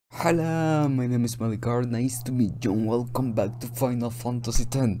Hello, my name is Malik. Nice to meet you and welcome back to Final Fantasy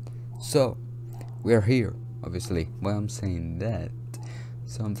X. So, we are here, obviously. Why I'm saying that,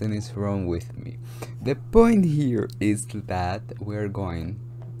 something is wrong with me. The point here is that we're going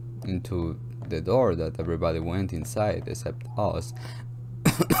into the door that everybody went inside except us.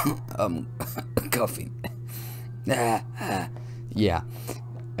 I'm coughing. Yeah.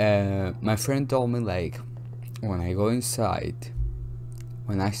 My friend told me, like, when I go inside,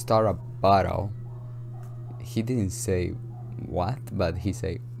 when I start a battle, he didn't say what, but he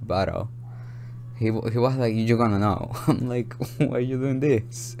said battle. He was like, you're gonna know. I'm like, why are you doing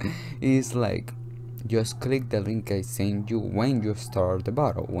this? He's like, just click the link I sent you when you start the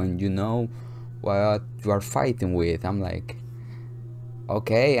battle, when you know what you are fighting with. I'm like,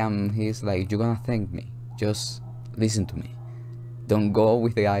 okay. He's like, you're gonna thank me, just listen to me, don't go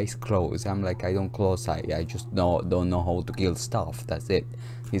with the eyes closed. I'm like, I don't close eye, I just don't know how to kill stuff, that's it.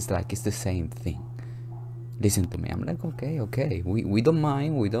 He's like, it's the same thing, listen to me. I'm like, okay, we don't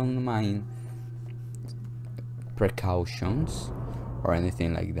mind precautions or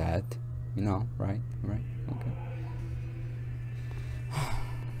anything like that, you know, right, okay.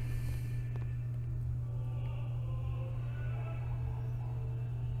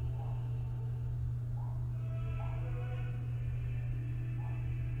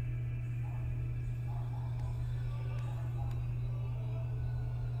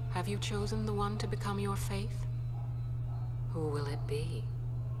 Have you chosen the one to become your faith? Who will it be?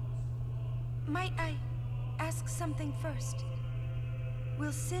 Might I ask something first?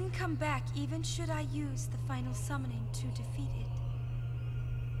 Will sin come back even should I use the final summoning to defeat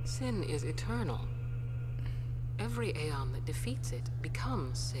it? Sin is eternal. Every Aeon that defeats it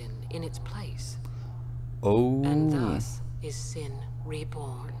becomes sin in its place. Oh. And thus is sin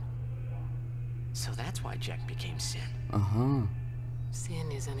reborn. So that's why Jack became sin.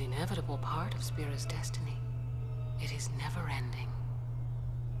 Sin is an inevitable part of Spira's destiny. It is never-ending.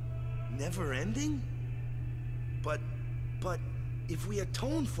 Never-ending? But if we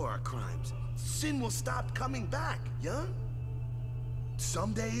atone for our crimes, sin will stop coming back, yeah?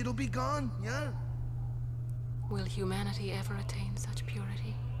 Someday it'll be gone, yeah? Will humanity ever attain such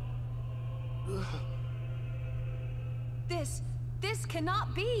purity? This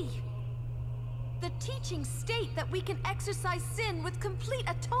cannot be! The teachings state that we can exercise sin with complete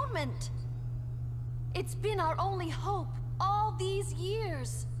atonement. It's been our only hope all these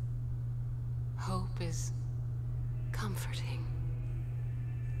years. Hope is comforting.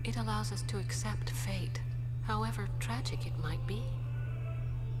 It allows us to accept fate, however tragic it might be.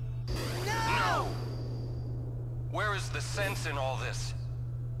 No! Where is the sense in all this?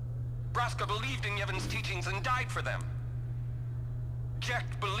 Braska believed in Yevon's teachings and died for them.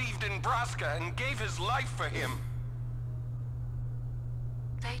 Jack believed in Braska and gave his life for him.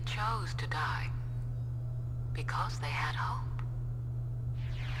 They chose to die because they had hope.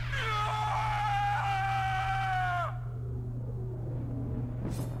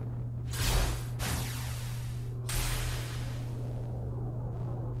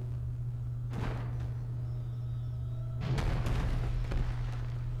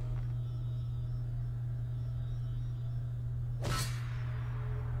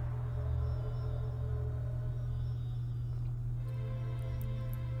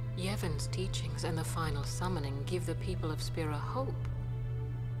 Yevon's teachings and the final summoning give the people of Spira hope.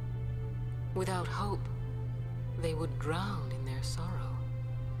 Without hope, they would drown in their sorrow.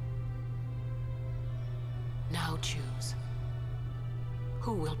 Now choose.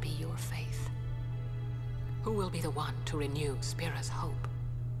 Who will be your faith? Who will be the one to renew Spira's hope?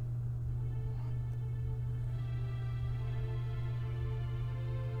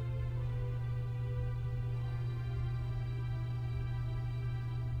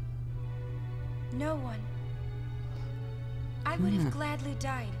 No one. I would have gladly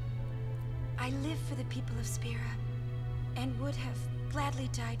died. I live for the people of Spira, and would have gladly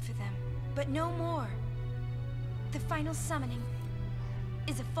died for them. But no more. The final summoning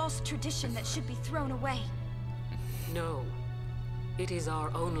is a false tradition that should be thrown away. No. It is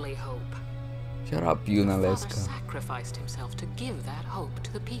our only hope. Shut up, The Father YUNALESCA. sacrificed himself to give that hope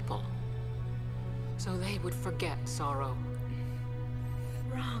to the people, so they would forget sorrow.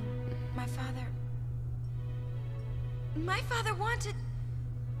 Wrong. My father wanted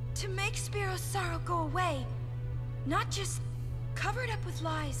to make Spiro's sorrow go away, not just cover it up with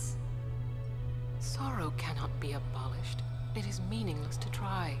lies. Sorrow cannot be abolished. It is meaningless to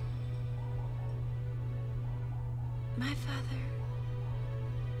try. My father,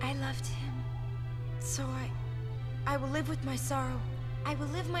 I loved him. So I will live with my sorrow. I will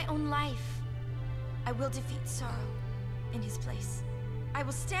live my own life. I will defeat sorrow in his place. I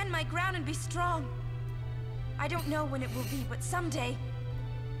will stand my ground and be strong. I don't know when it will be, but someday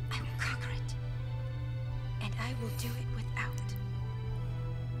I will conquer it. And I will do it without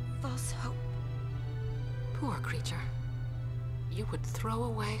false hope. Poor creature. You would throw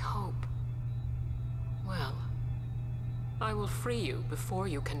away hope. Well, I will free you before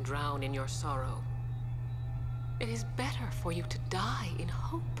you can drown in your sorrow. It is better for you to die in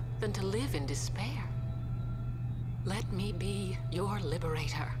hope than to live in despair. Let me be your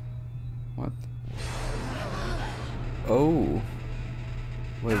liberator. What? Oh.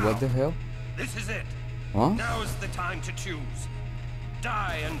 Wait, what the hell? This is it. Huh? Now is the time to choose.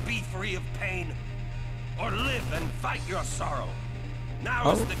 Die and be free of pain, or live and fight your sorrow.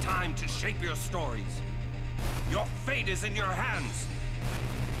 Now is the time to shape your stories. Your fate is in your hands.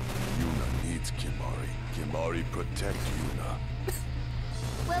 Yuna needs Kimari. Kimari protect Yuna.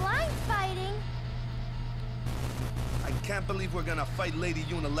 Well, I'm fighting. I can't believe we're gonna fight Lady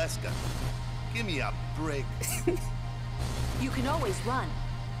YUNALESCA. Give me a break. You can always run.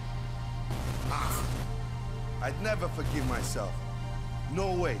 I'd never forgive myself.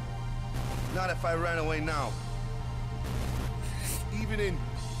 No way. Not if I ran away now. Even in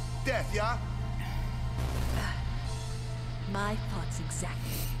death, yeah? My thoughts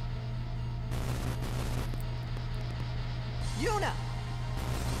exactly. Yuna!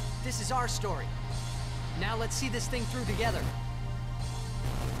 This is our story. Now let's see this thing through together.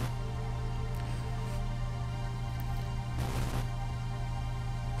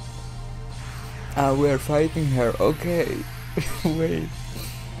 We're fighting her. Okay. Wait.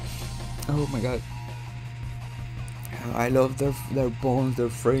 Oh my god. I love their bonds, their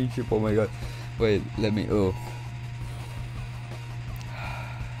friendship. Oh my god. Wait, let me. Oh.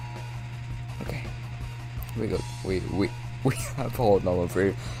 Okay. We got. We have all our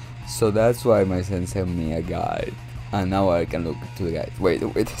free. So that's why my son sent me a guide, and now I can look to the guide. Wait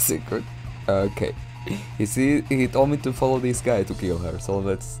a secret. Okay. He told me to follow this guy to kill her, so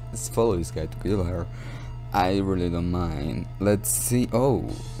let's follow this guy to kill her. I really don't mind. Let's see. Oh,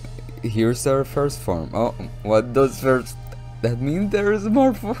 here's our first form. Oh, what does first? That means there is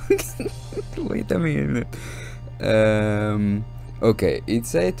more form. Wait a minute. Okay, it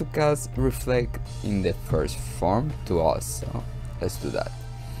said to cast reflect in the first form to us. So let's do that.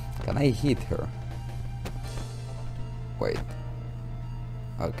 Can I hit her? Wait.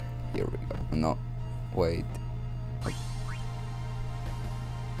 Okay, here we go. No. Wait.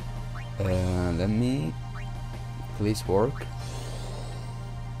 Let me please work.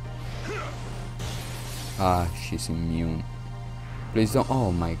 Ah, she's immune. Please don't.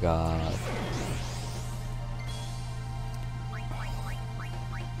 Oh my god.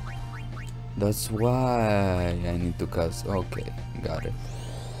 That's why I need to cast. Okay, got it.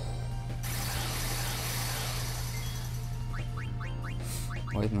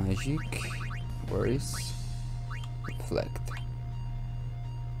 White magic. Where is reflect?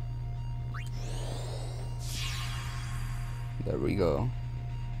 There we go.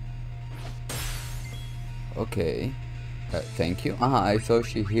 Okay. Thank you. Ah, I thought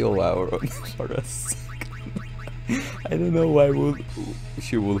she healed our for a second. I don't know why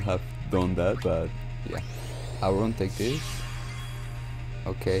she would have done that, but yeah. Auron, take this.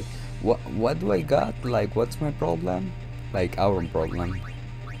 Okay. What do I got? Like, what's my problem? Like Auron problem.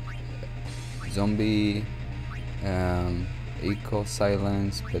 Zombie, echo,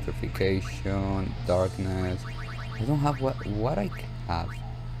 silence, petrification, darkness. I don't have what I have.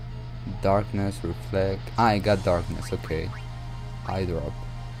 Darkness, reflect. Ah, I got darkness. Okay. Eye drop.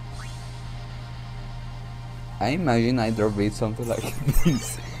 I imagine eye drop is something like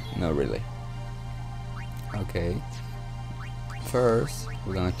this. No, really. Okay. First,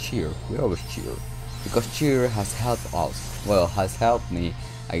 we're gonna cheer. We always cheer because cheer has helped us. Well, has helped me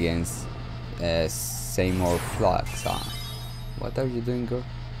against Seymour Flax. What are you doing, girl?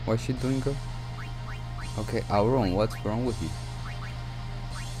 What's she doing, girl? Okay, Auron, what's wrong with you?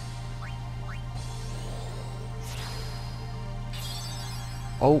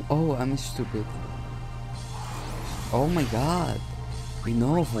 Oh, I'm stupid. Oh my god.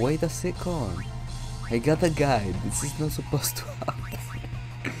 Enough, wait a second. I got a guide. This is not supposed to happen.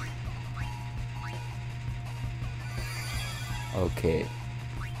 Okay.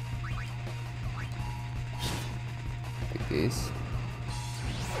 Like this.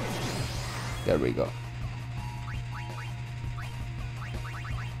 There we go.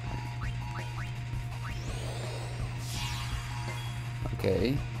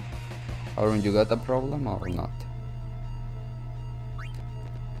 Okay. Auron, you got a problem or not?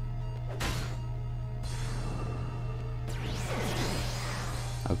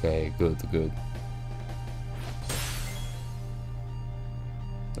 Okay, good.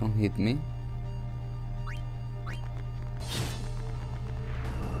 Don't hit me.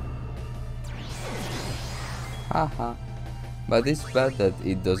 Haha. But it's bad that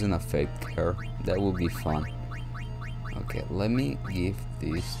it doesn't affect her. That would be fun. Okay, let me give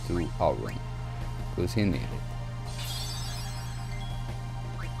this to Aaron, because he needs it.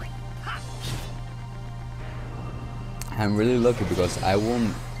 I'm really lucky because I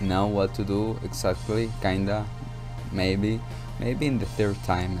won't know what to do exactly, kinda, maybe in the third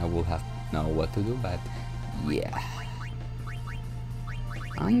time I will have know what to do, but yeah.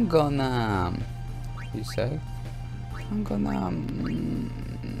 I'm gonna, you say? I'm gonna,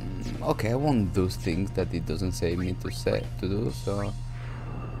 okay, I won't do things that it doesn't say me to do, so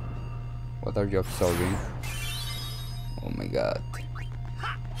what are you absorbing? Oh my god.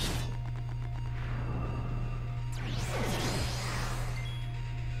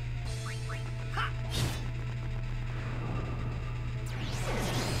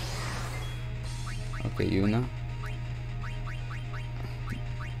 Okay, Yuna.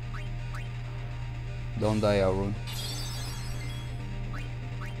 Don't die, Aaron.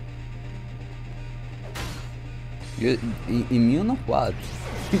 You immune of what?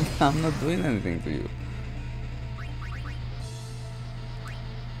 I'm not doing anything to you.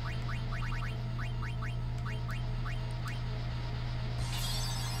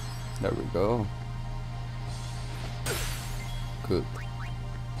 There we go. Good.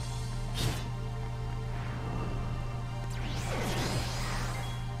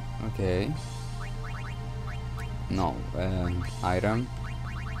 Okay. No, item.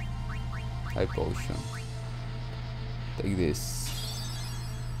 High potion. Take this.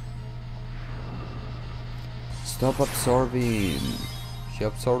 Stop absorbing. She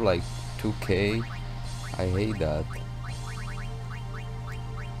absorbed like 2k. I hate that.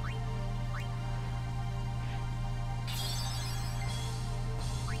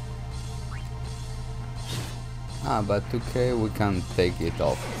 Ah, but 2k we can take it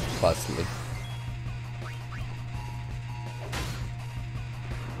off fastly.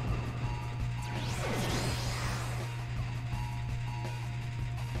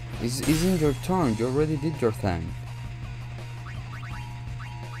 Isn't your turn? You already did your thing.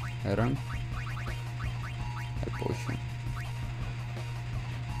 Aaron? A potion.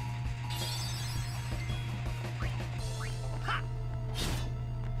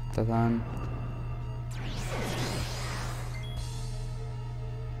 Ta-da!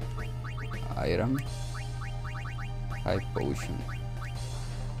 Item. High potion.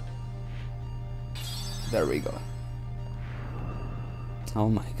 There we go. Oh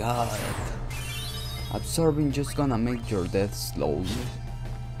my god. Absorbing just gonna make your death slowly.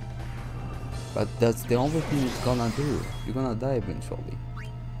 But that's the only thing it's gonna do. You're gonna die eventually.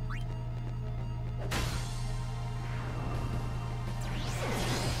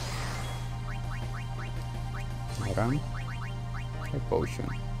 Item. A potion.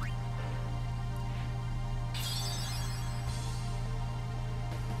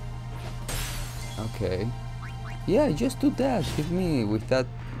 Okay. Yeah, just do that. Hit me with that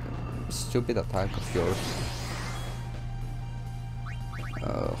stupid attack of yours.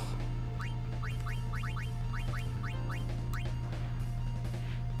 Ugh.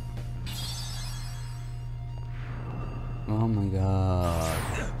 Oh my god.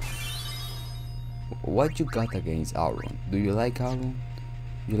 What you got against Aaron? Do you like Aaron?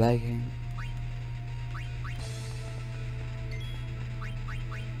 You like him?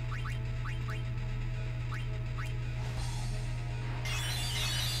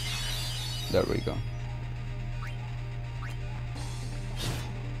 There we go.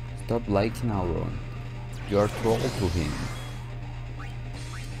 Stop liking Aaron. You are troll to him.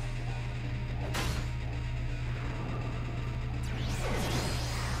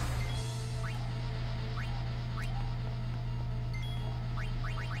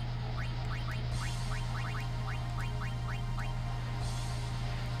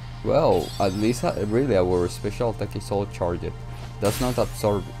 Well, at least really our special attack is all charged. Does not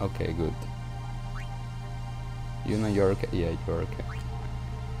absorb. Okay, good. You know you're okay. Yeah, you're okay.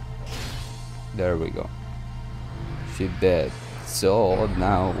 There we go. She dead. So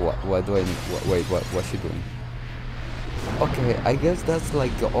now what do I need? Wait, what's she doing? Okay, I guess that's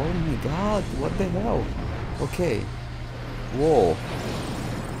like. Oh my god! What the hell? Okay. Whoa.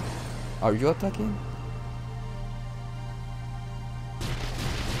 Are you attacking?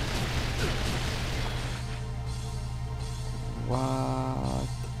 What?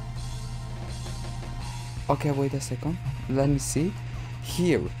 Okay, wait a second. Let me see.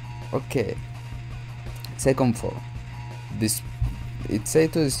 Here. Okay. Second floor. This. It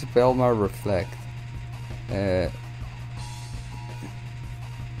says to dispel my reflect.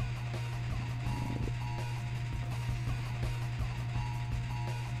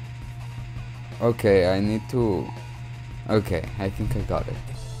 Okay, I need to... Okay, I think I got it.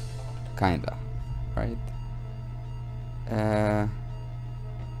 Kinda, right?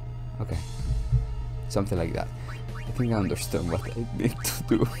 Okay. Something like that. I think I understand what I need to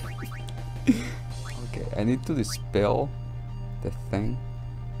do. Okay, I need to dispel the thing,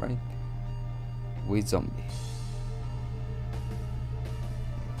 right? With zombie.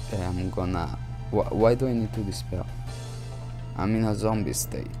 I'm gonna... Why do I need to dispel? I'm in a zombie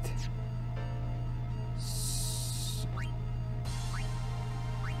state.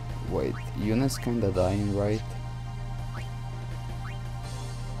 Wait, Yuna's kinda dying, right?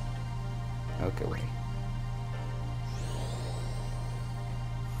 Okay, wait.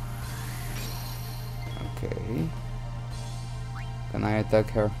 Okay. Can I attack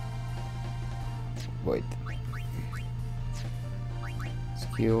her? Wait.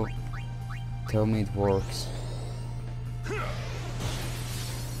 Skill. Tell me it works.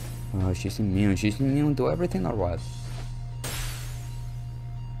 Oh, she's immune. She's immune to everything or what?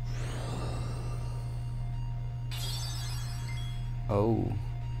 Oh.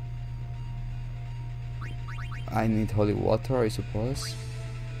 I need holy water, I suppose.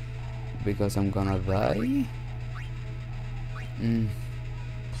 Because I'm gonna die.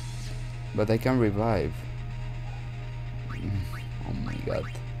 But I can revive. Oh my god.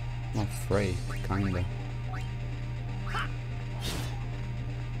 I'm afraid, kinda.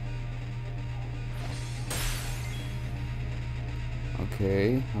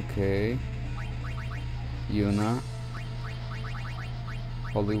 Okay, okay. Yuna.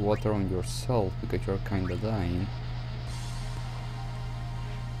 Holy water on yourself because you're kinda dying.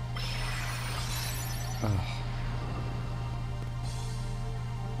 Ugh.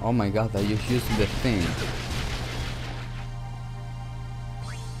 Oh my god, I just used the thing.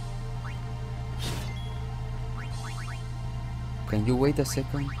 Can you wait a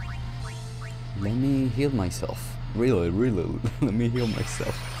second? Let me heal myself. Really, let me heal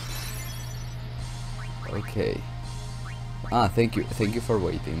myself. Okay. Ah, thank you for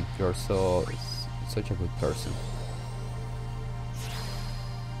waiting. You're such a good person.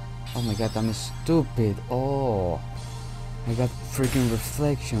 Oh my god, I'm stupid. Oh, I got freaking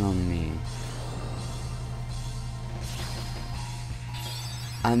reflection on me.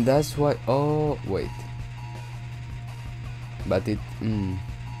 And that's why... Oh, wait. But it...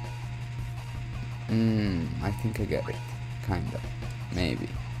 I think I get it. Kinda. Maybe.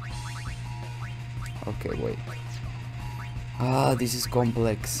 Okay, wait. Ah, this is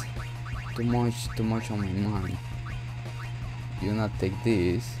complex. Too much on my mind. You not take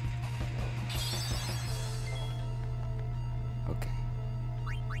this. Okay.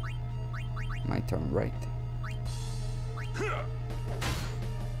 My turn, right?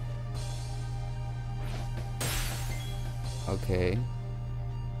 Okay.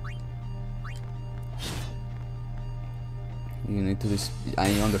 You need to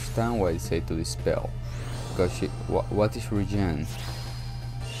I understand why I say to dispel. Because she, what is regen?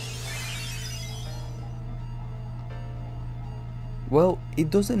 Well, it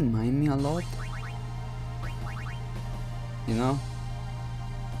doesn't mind me a lot. You know?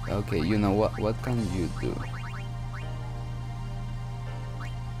 Okay, you know what can you do?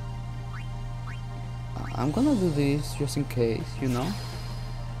 I'm gonna do this just in case, you know?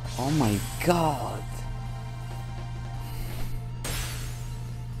 Oh my god!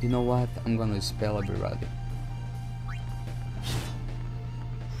 You know what? I'm gonna dispel everybody.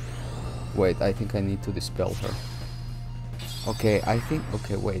 Wait, I think I need to dispel her. Okay, I think...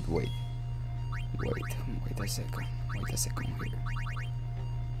 Okay, wait a second. Wait a second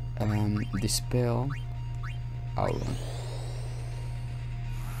here. Dispel... Auron.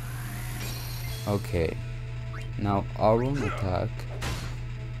 Okay. Now Auron attack.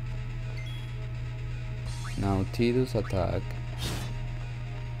 Now Tidus attack.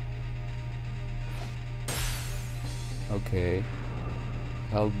 Okay.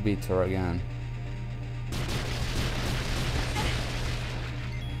 Help beat her again.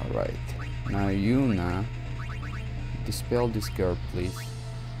 Alright. Now Yuna. Dispel this girl, please.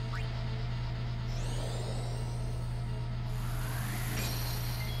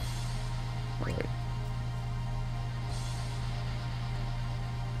 Alright.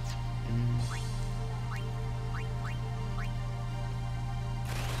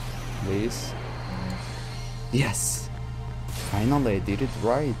 Please. Yes! Finally, I did it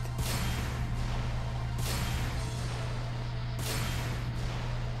right.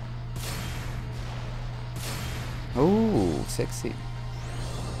 Oh, sexy.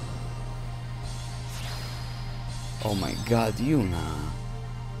 Oh my god, Yuna.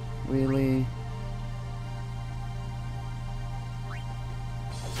 Really?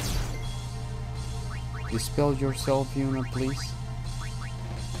 Dispel yourself, Yuna, please.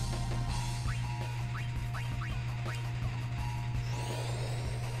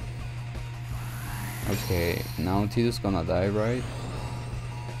 Okay, now Tidus gonna die, right?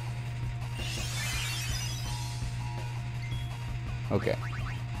 Okay.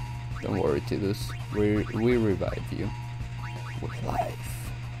 Don't worry, Tidus. We revive you with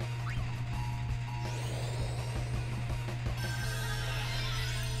life.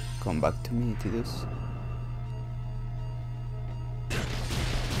 Come back to me, Tidus.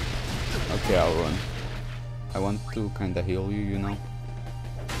 Okay, I'll run. I want to kinda heal you, you know.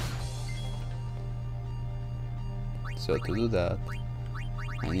 So to do that,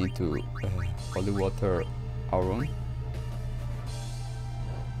 I need to holy water Auron.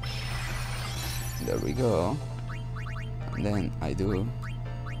 There we go. And then I do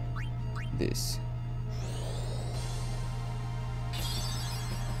this.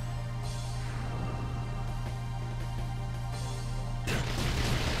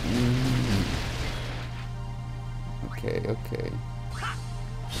 Okay, okay.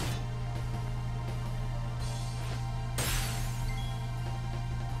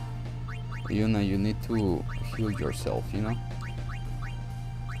 Yuna, you need to heal yourself, you know?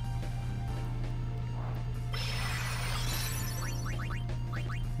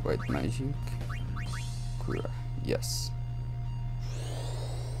 White magic. Cura. Yes.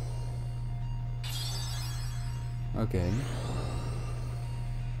 Okay.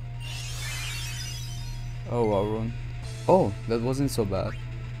 Oh, Auron. Oh, that wasn't so bad.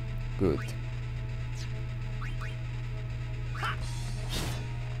 Good.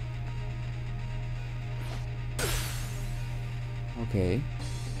 Okay.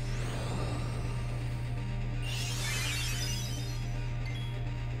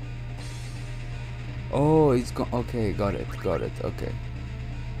 Oh, it's gone. Okay, got it, okay.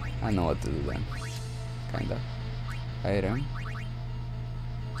 I know what to do then. Kinda. Item.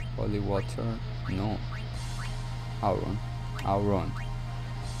 Holy water. No. Auron. Auron.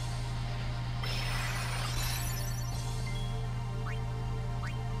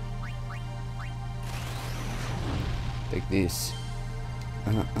 Take this.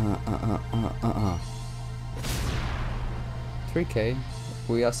 3k.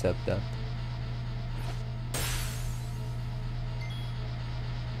 We accept that.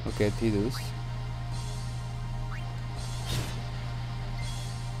 Okay, Tidus.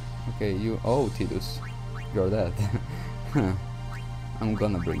 Okay, you. Oh, Tidus. You're dead. I'm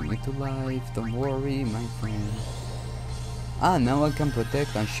gonna bring you to life. Don't worry, my friend. Ah, now I can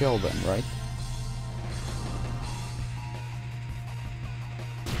protect and shield them, right?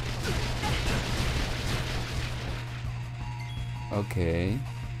 Okay.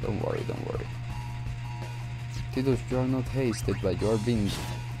 Don't worry, don't worry. Tidus, you are not hasted, but you are being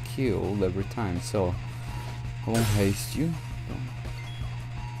killed every time, so I won't haste you.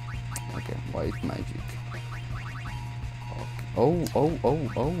 Okay, white magic. Okay. Oh,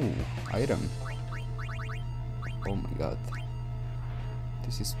 item. Oh my god.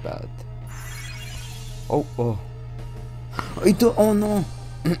 This is bad. Oh. Oh no.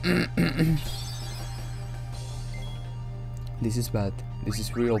 This is bad. This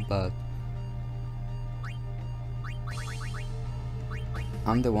is real bad.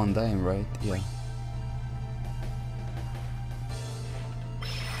 I'm the one dying, right? Yeah.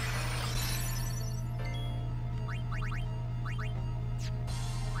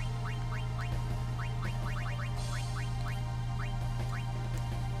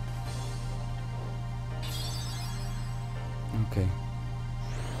 Okay.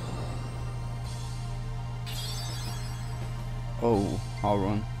 Oh,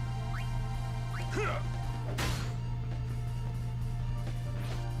 Auron.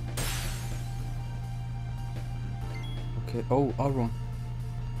 Okay. Oh, Auron.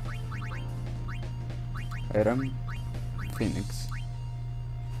 Item. Phoenix.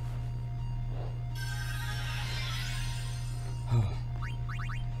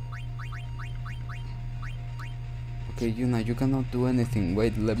 Okay, Yuna, you cannot do anything.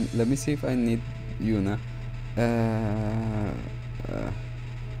 Wait, let me see if I need Yuna.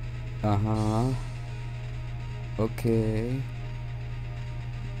 Okay.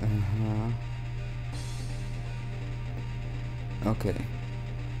 Okay.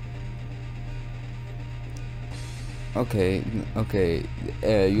 Okay.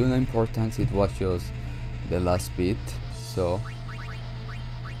 Yuna importance, it was just the last bit, so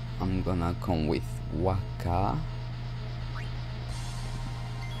I'm gonna come with Waka.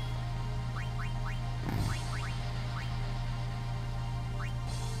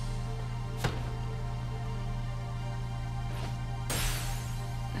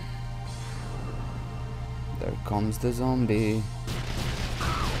 comes the zombie.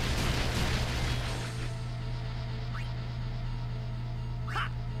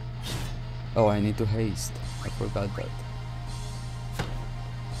 Oh, I need to haste. I forgot that.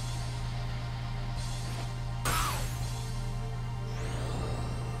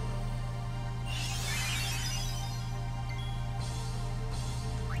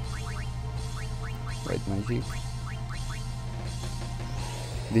 Right, magic.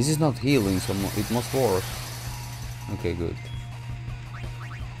 This is not healing, so it must work. Okay, good.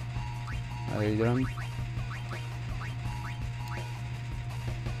 Iron.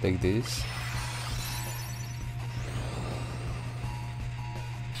 Take this.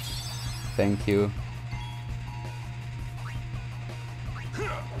 Thank you.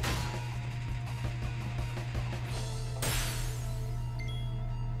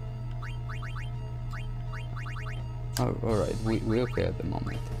 Oh, alright, we're okay at the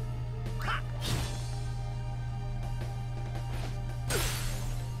moment.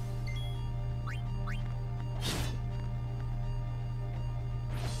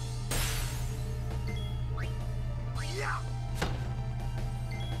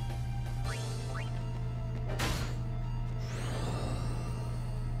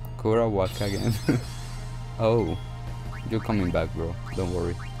 Kurawaka again. Oh, you're coming back, bro. Don't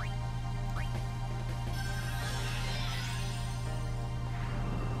worry.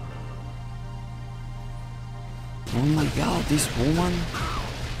 Oh my god, this woman!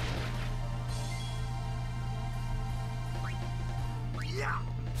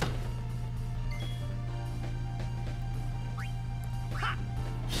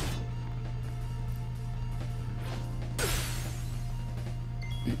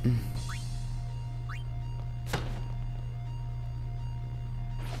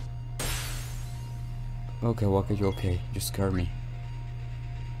 Okay, Waka, you okay? You scared me.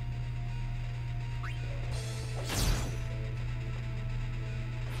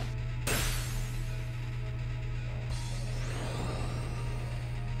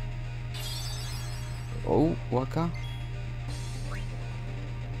 Oh, Waka.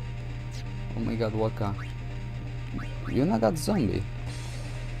 Oh my god, Waka. Yuna got zombie.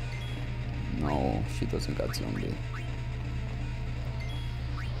 No, she doesn't got zombie.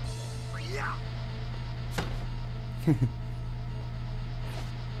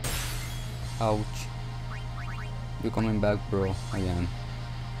 Ouch. You're coming back, bro. I am.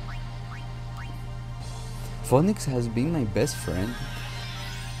 Phoenix has been my best friend.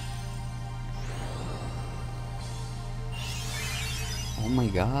 Oh my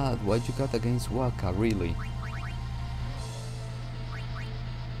god, why'd you cut against Waka, really?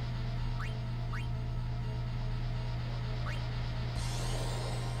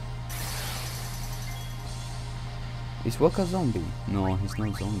 Is Waka zombie? No, he's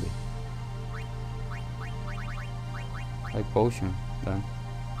not zombie. Like potion, then.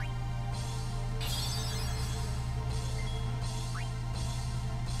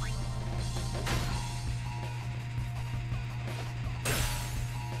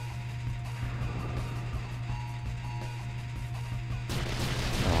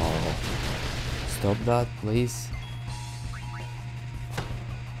 Oh, stop that, please.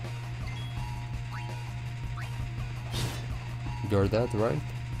 You're dead, right?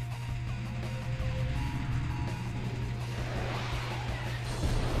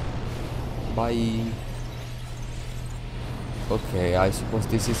 Bye. Okay, I suppose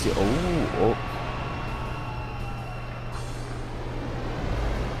this is the... Oh.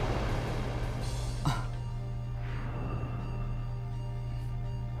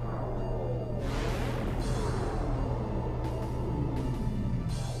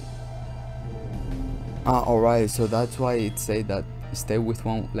 Alright, so that's why it say that stay with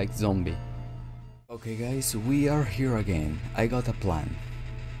one like zombie. Okay guys, we are here again. I got a plan.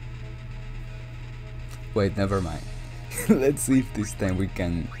 Wait, never mind. Let's see if this time we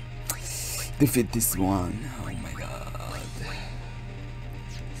can defeat this one. Oh my god.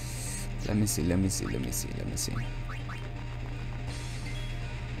 Let me see.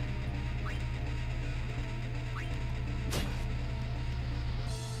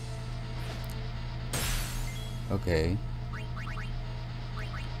 Okay.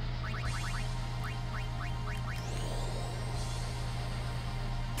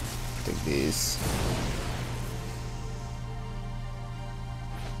 Take this.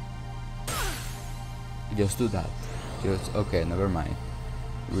 Just do that. Just okay, never mind.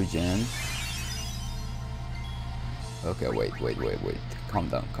 Regen. Okay, wait. Calm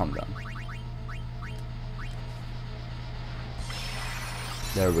down.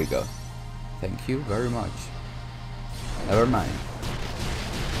 There we go. Thank you very much. Never mind.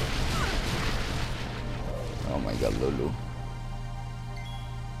 Oh my god, Lulu.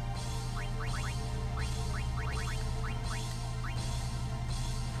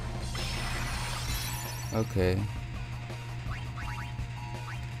 Okay.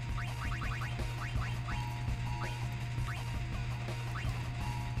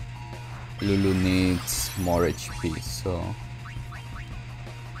 Lulu needs more HP, so...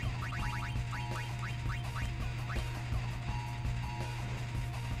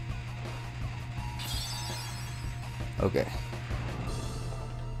 Okay.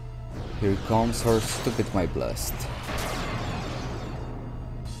 Here comes her stupid My Blast.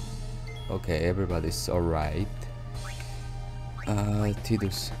 Okay, everybody's alright.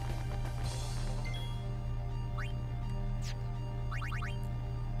 Tidus.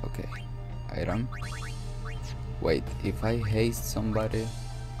 Okay, item. Wait, if I haste somebody...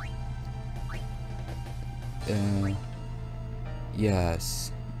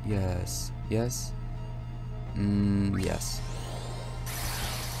 yes, yes, yes. Yes.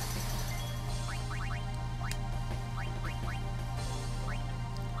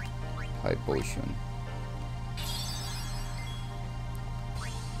 High potion.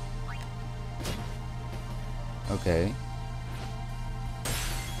 Okay.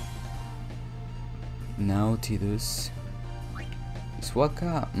 Now Tidus. Is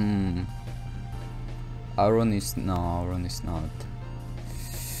Waka? Aaron is no. Aaron is not.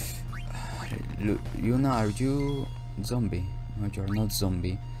 Yuna, are you zombie? No, you're not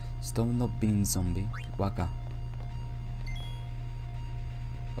zombie. Stop not being zombie. Waka.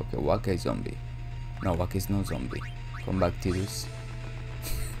 Okay, Waka is zombie. No, Waka is not zombie. Come back, Tidus.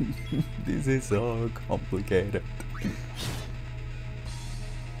 This is so complicated.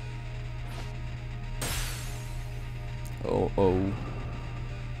 Oh.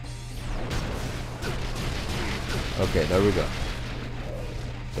 Okay, there we go.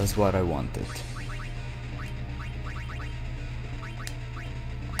 That's what I wanted.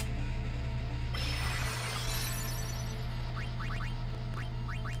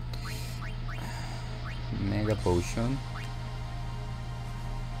 Mega potion.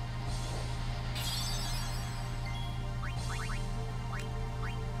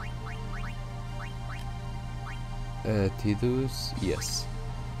 Tidus, yes.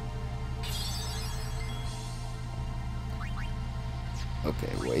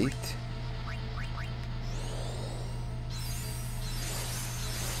 Okay, wait.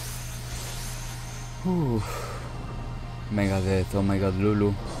 Whew. Mega death, oh my god,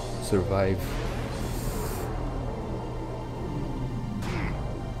 Lulu. Survive.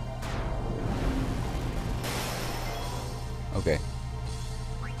 Okay.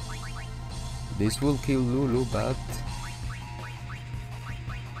 This will kill Lulu, but...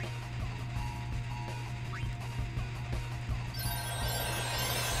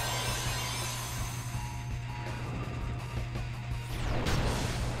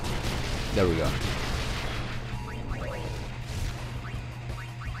 there we go.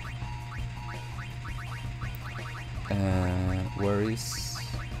 Where is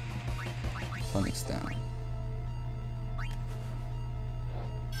Phoenix Down?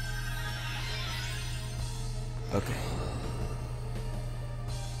 Okay.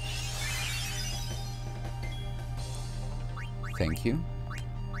 Thank you.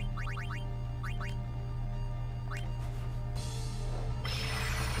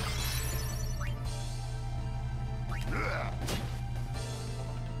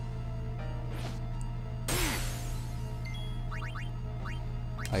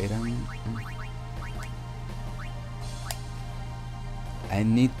 Item. I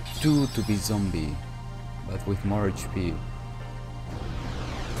need 2 to be zombie, but with more HP.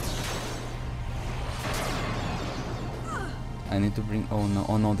 I need to bring... oh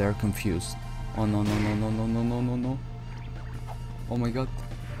no, they're confused. Oh no. Oh my god.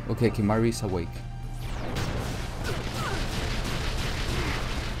 Okay, Kimari is awake.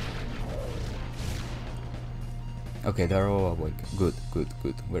 Okay, they're all awake. Good.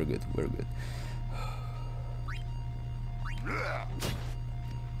 We're good.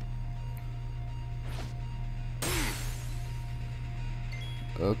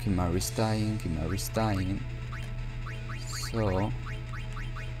 Oh, Kimari's dying. So...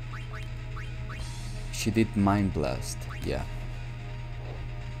 she did Mind Blast, yeah.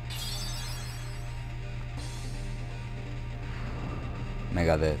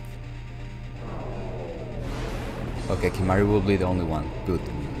 Mega death. Okay, Kimari will be the only one. Good.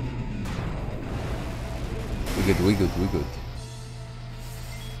 We good.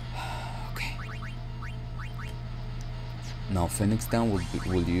 Okay. Now Phoenix Down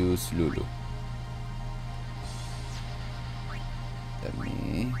will use Lulu. Let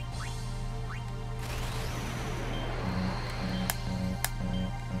me...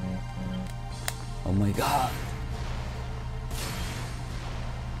 Oh my god.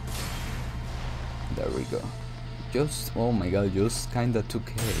 There we go. Just, oh my god, just kinda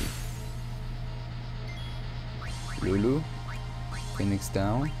 2k. Lulu. Phoenix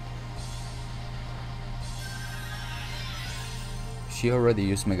down. She already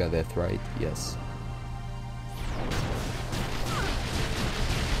used Megadeth, right? Yes.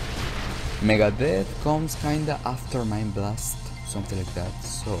 Megadeth comes kinda after Mind Blast, something like that,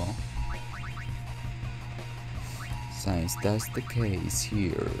 so... Since that's the case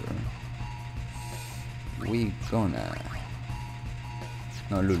here... we gonna...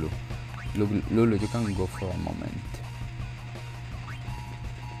 No, Lulu. Lulu, you can go for a moment.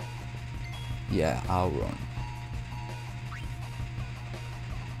 Yeah, I'll run.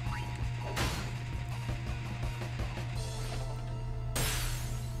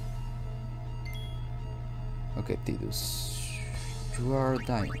 Okay, Tidus, you are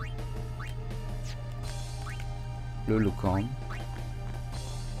dying. Lulu, come.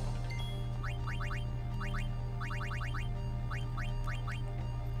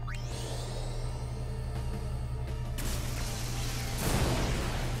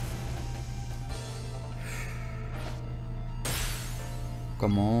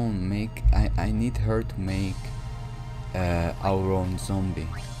 Come on, make... I need her to make our own zombie.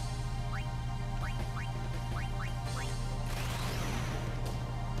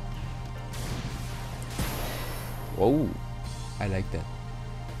 Whoa, I like that.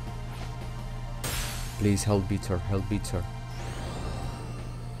 Please help beat her, help beat her.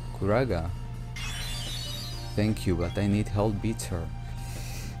 Kuraga. Thank you, but I need help beat her.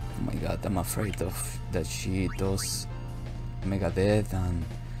 Oh my god, I'm afraid of that she does Megadeth and...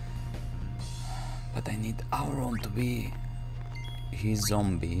 But I need Auron to be his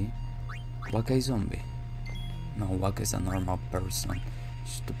zombie. Waka is zombie. No, Waka is a normal person.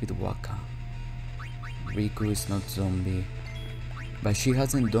 Stupid Waka. Riku is not zombie. But she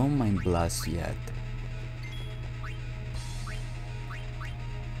hasn't done Mind Blast yet.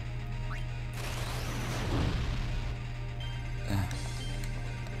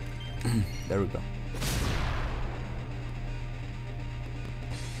 There we go.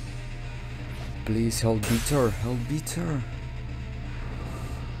 Please help beat her, help beat her.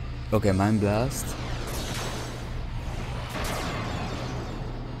 Okay, Mind Blast.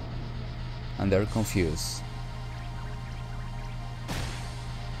 And they're confused.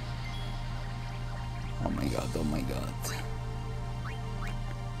 Oh my god, oh my god.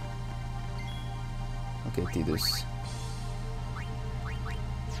 Okay, Tidus.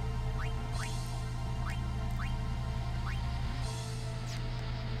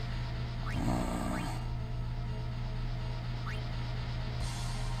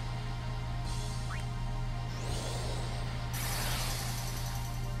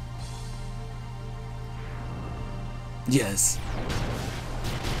 Yes.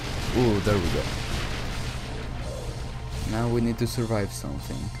 Ooh, there we go. Now we need to survive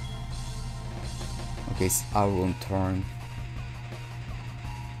something. Okay, it's our own turn.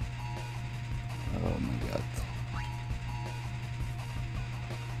 Oh my god.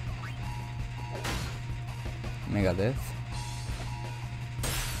 Megadeth.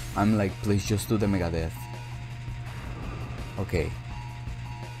 I'm like, please just do the Megadeth. Okay.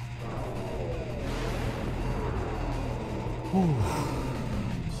 Ooh.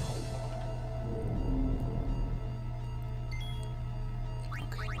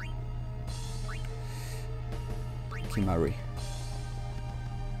 Okay. Kimari.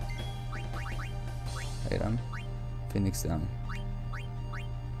 Item. Phoenix down.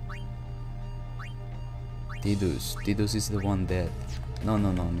 Tidus. Tidus is the one dead. No,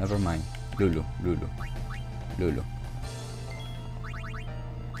 no, no, never mind. Lulu. Lulu. Lulu.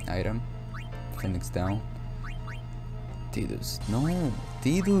 Item. Phoenix down. Tidus. No,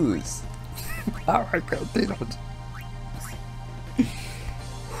 Tidus. Oh my god, Tidus.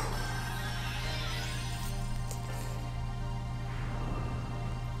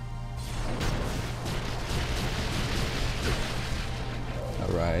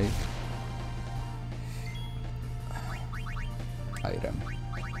 Alright. Item.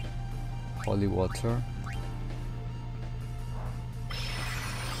 Holy water.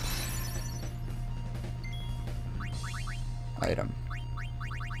 Item.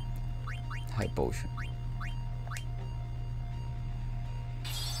 High potion.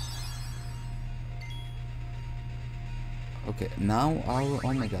 Okay, now our...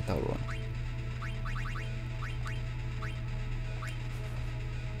 oh my god, our one.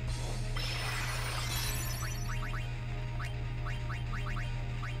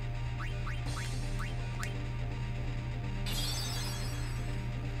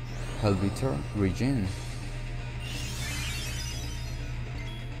 Helviter Regen.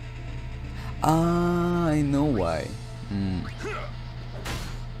 Ah, I know why.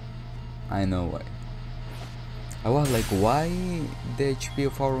 I know why. I was like, why the HP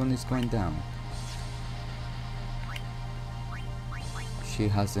of Auron is going down? She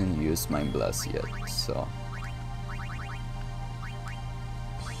hasn't used Mind Blast yet, so...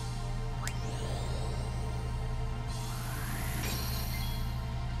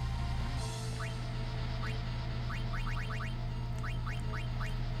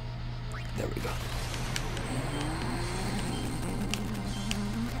 There we go.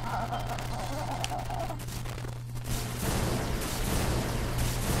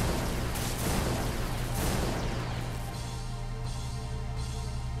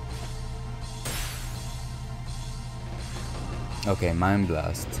 Okay, Mind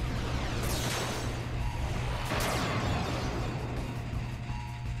Blast.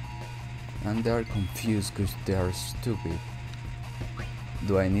 And they are confused because they are stupid.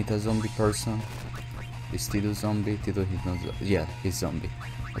 Do I need a zombie person? Is Tito zombie? Tito, he's not yeah, he's zombie.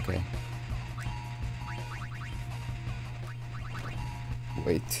 Okay.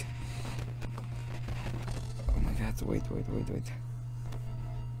 Wait. Oh my god, wait.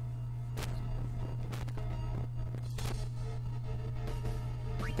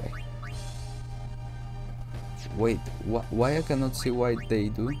 Okay. Wait, why I cannot see what they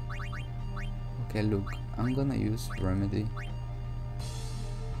do? Okay, look, I'm gonna use Remedy.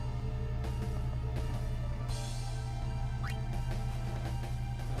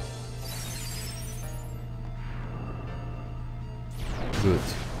 Good.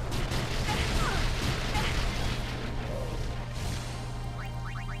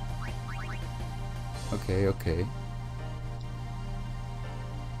 Okay.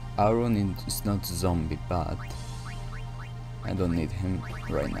 Aaron is not zombie, but I don't need him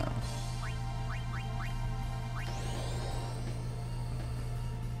right now.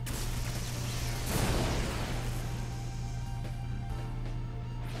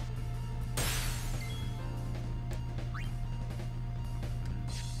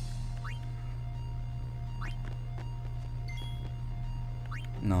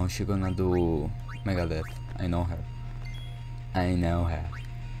 No, she gonna do Megadeth. I know her.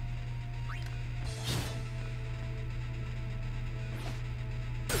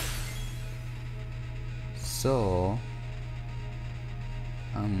 So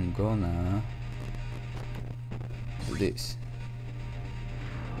I'm gonna do this.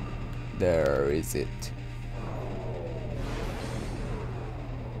 There is it.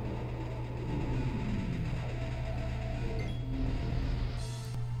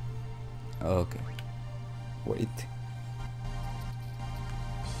 Okay, wait.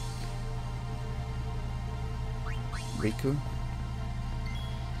 Riku.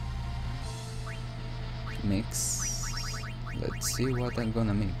 Mix. Let's see what I'm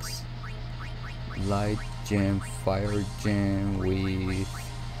gonna mix. Light gem, fire gem with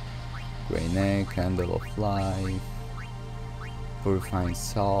grenade, candle of life, purifying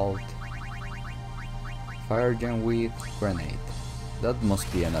salt, fire gem with grenade. That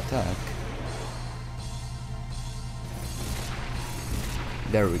must be an attack.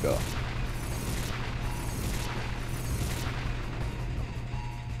 There we go.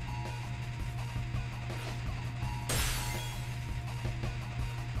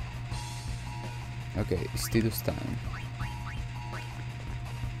 Okay, it's Tito's time.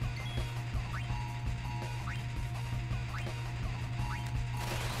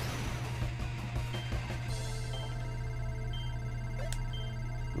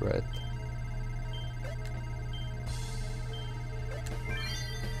 Red.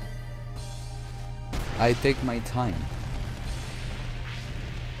 I take my time.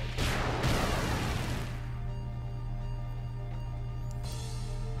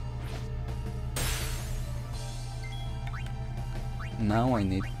 Now I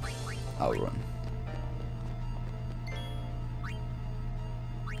need Auron.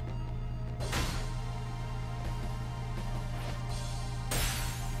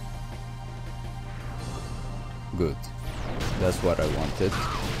 Good. That's what I wanted.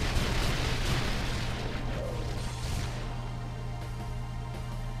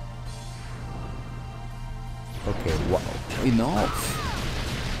 Okay, wow. Enough!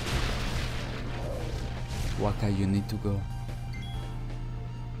 Waka, you need to go.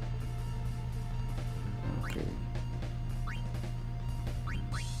 Okay.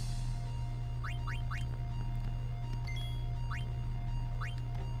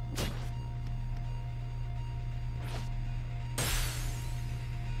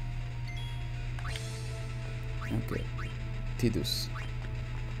 Okay. Tidus.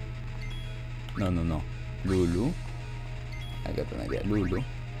 No. Lulu. I got an idea. Lulu.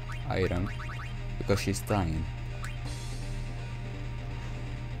 Iron. Because she's dying.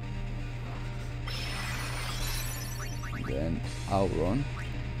 Then Auron.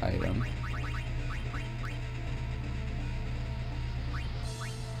 Iron.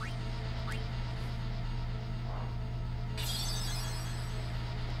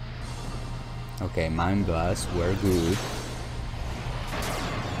 Okay, Mind Blast, we're good.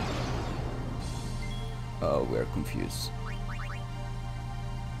 Oh, we're confused.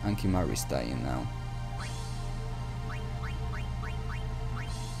 And Kimari's dying now.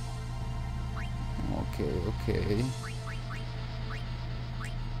 Okay.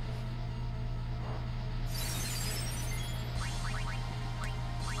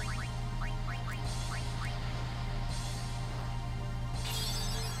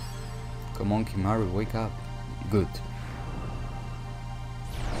 Come on, Kimari, wake up. Good.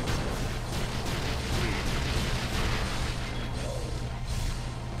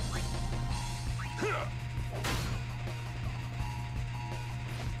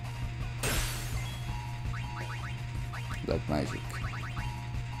 Black magic.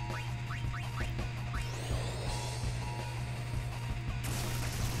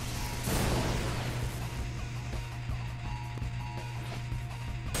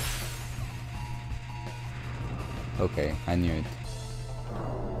 Okay, I knew it.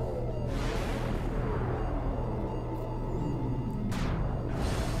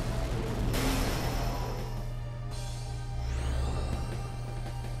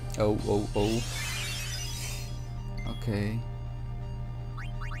 Oh. Okay.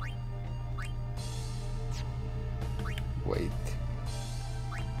 Wait.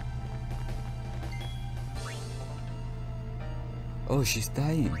 Oh, she's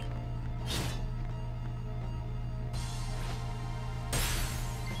dying.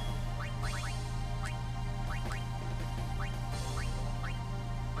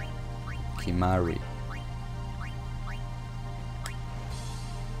 Kimari.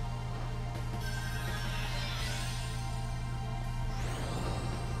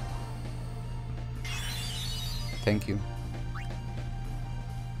 Thank you.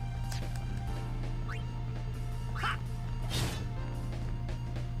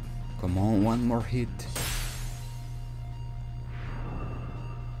 Come on, one more hit.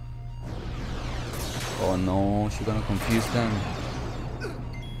 Oh no, she's gonna confuse them.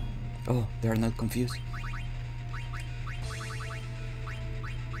 Oh, they're not confused.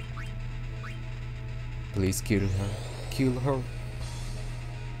 Please kill her. Kill her.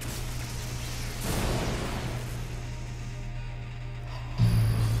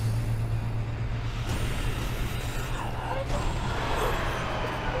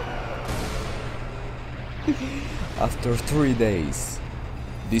 After 3 days.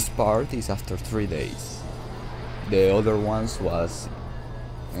 This part is after 3 days. The other ones was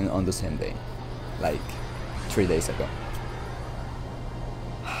on the same day, like 3 days ago.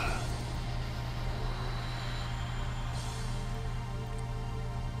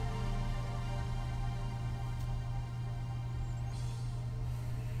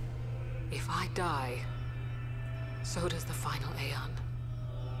 If I die, so does the final Aeon.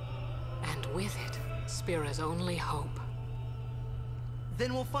 And with it, Spira's only hope.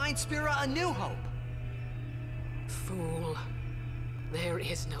 Then we'll find Spira a new hope. Fool. There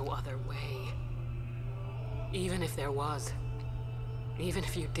is no other way. Even if there was, even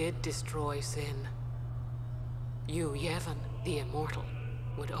if you did destroy Sin, you, Yevon, the Immortal,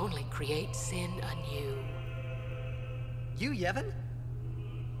 would only create Sin anew. You, Yevon?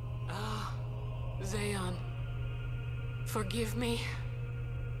 Ah, Zeon. Forgive me.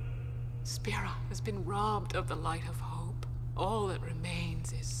 Spira has been robbed of the light of hope. All that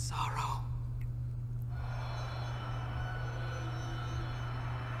remains is sorrow.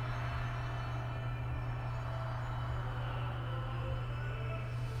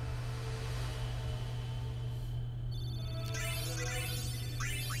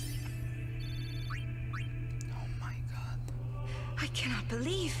 I cannot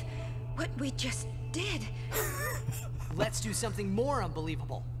believe what we just did. Let's do something more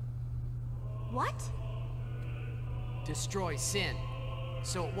unbelievable. What? Destroy Sin,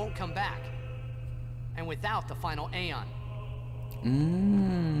 so it won't come back. And without the final Aeon.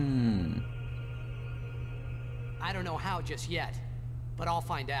 I don't know how just yet, but I'll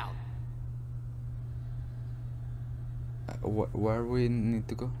find out. Where we need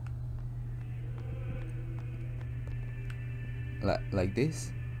to go? Like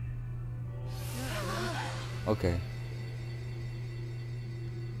this? Okay.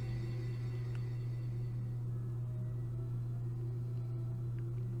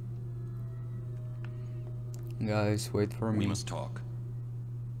 Guys, wait for me. We must talk.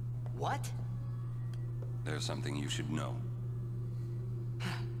 What? There's something you should know.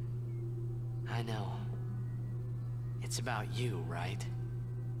 I know. It's about you, right?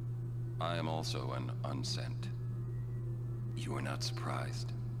 I am also an unsent. You are not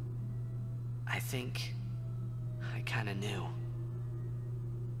surprised. I think I kinda knew.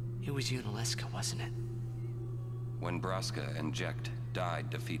 It was YUNALESCA, wasn't it? When Braska and Jecht died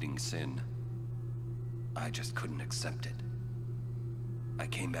defeating Sin, I just couldn't accept it. I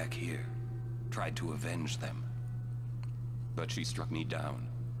came back here, tried to avenge them. But she struck me down.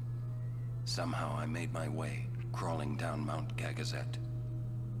 Somehow I made my way, crawling down Mount Gagazet.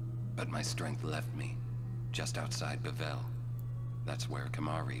 But my strength left me, just outside Bevel. That's where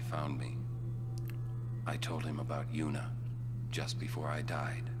Kimahri found me. I told him about Yuna, just before I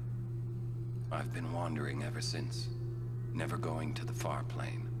died. I've been wandering ever since, never going to the far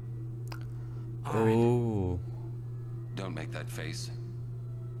plane. Oh. Don't make that face.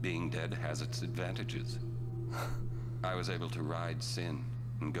 Being dead has its advantages. I was able to ride Sin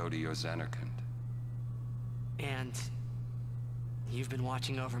and go to your Zanarkand. And you've been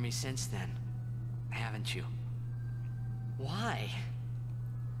watching over me since then, haven't you? Why?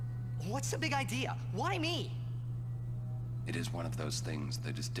 What's the big idea? Why me? It is one of those things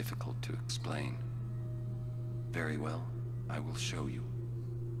that is difficult to explain. Very well, I will show you.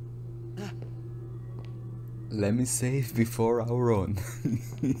 Let me save before I run.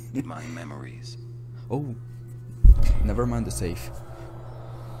 My memories. Oh, never mind the save.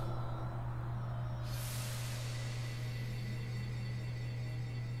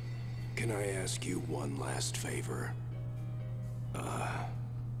 Can I ask you one last favor?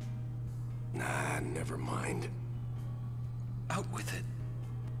 Nah, never mind. Out with it.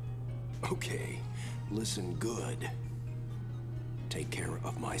 Okay, listen good. Take care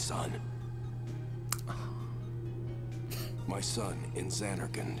of my son. My son in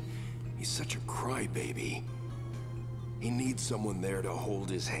Zanarkand. He's such a crybaby. He needs someone there to hold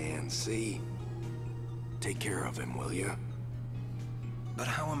his hand, see? Take care of him, will you? But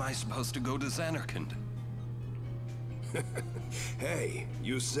how am I supposed to go to Zanarkand? Hey,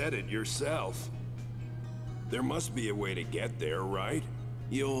 you said it yourself. There must be a way to get there, right?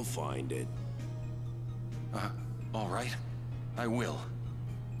 You'll find it. All right. I will.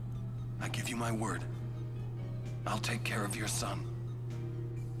 I give you my word. I'll take care of your son.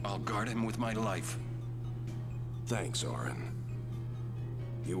 I'll guard him with my life. Thanks, Orin.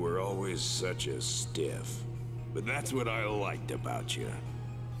 You were always such a stiff. But that's what I liked about you.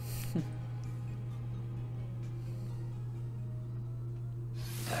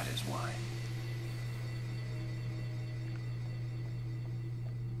 That is why.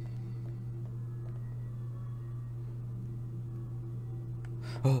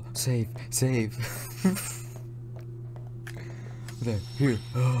 Oh, save, save. There, here.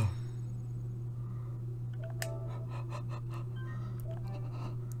 Oh.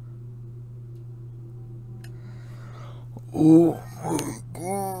 Oh my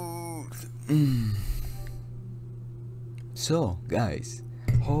god. So, guys,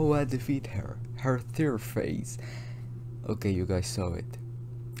 how I defeat her? Her third phase. Okay, you guys saw it.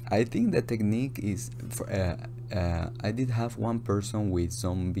 I think the technique is for, I did have one person with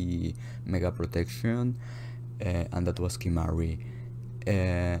zombie mega protection, and that was Kimahri.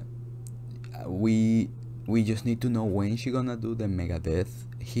 We just need to know when she gonna do the mega death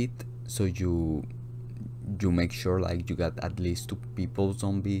hit, so you make sure like you got at least 2 people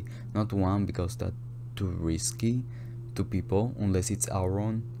zombie, not 1 because that's too risky. 2 people unless it's our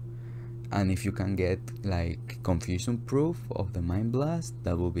own. And if you can get like confusion proof of the mind blast,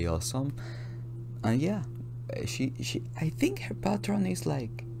 that would be awesome. And yeah, she I think her pattern is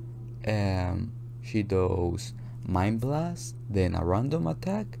like she does mind blast, then a random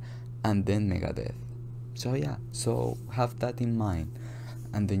attack, and then mega death. So yeah, so have that in mind,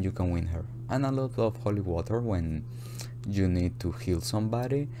 and then you can win her. And a lot of holy water when you need to heal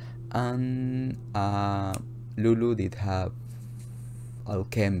somebody. And Lulu did have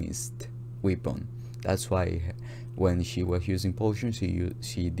alchemist weapon. That's why when she was using potions,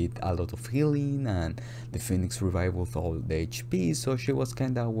 she did a lot of healing, and the Phoenix revived with all the HP. So she was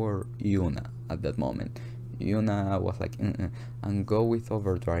kinda our Yuna at that moment. Yuna was like, and go with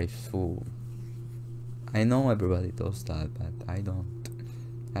overdrive full. I know everybody does that, but I don't.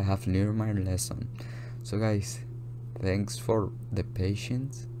 I have learned my lesson. So guys, thanks for the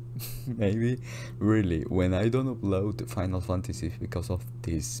patience. Maybe really when I don't upload Final Fantasy because of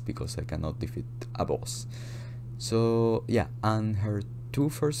this, because I cannot defeat a boss. So yeah, and her 2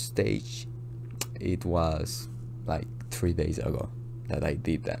 first stage, it was like 3 days ago that I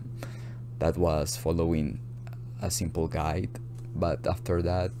did them. That was following a simple guide, but after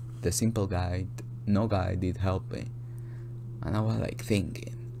that, the simple guide, no guide did help me. And I was like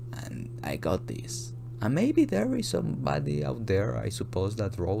thinking, and I got this. And maybe there is somebody out there, I suppose,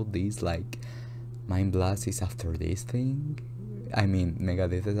 that wrote this, like, Mind Blast is after this thing. I mean,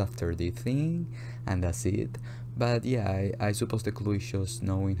 Megadeth is after this thing, and that's it. But yeah, I suppose the clue is just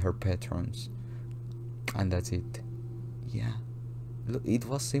knowing her patrons. And that's it. Yeah. Look, it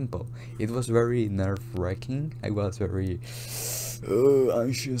was simple. It was very nerve-wracking. I was very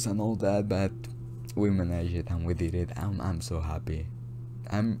anxious and all that, but we managed it and we did it. I'm so happy.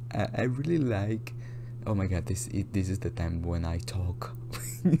 I really like. Oh my god, this is the time when I talk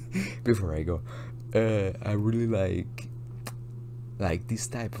before I go. I really like this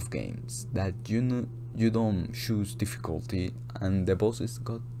type of games that you don't choose difficulty and the bosses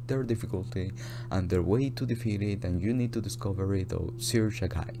got their difficulty and their way to defeat it, and you need to discover it or search a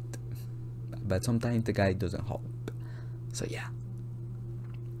guide. But sometimes the guide doesn't help. So yeah.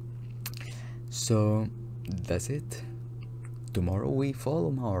 So that's it. Tomorrow we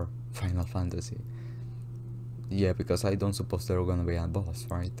follow more Final Fantasy. Yeah, because I don't suppose there are gonna be a boss,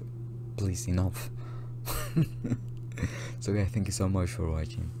 right? Please, enough. So guys, thank you so much for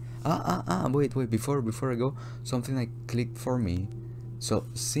watching. Wait, before I go, something like clicked for me. So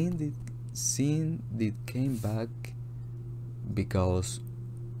Sin did came back because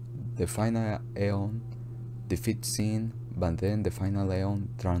the final Aeon defeats Sin, but then the final Aeon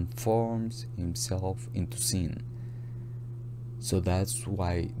transforms himself into Sin. So that's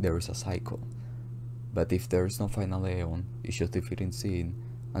why there is a cycle. But if there is no final Aeon, it's just defeating Sin,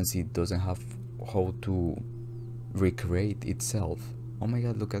 and Sin doesn't have how to recreate itself. Oh my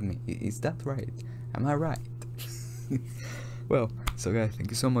god, look at me. Is that right? Am I right? Well, so guys, thank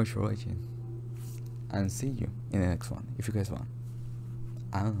you so much for watching, and see you in the next one if you guys want.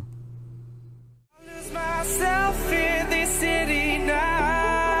 I don't know.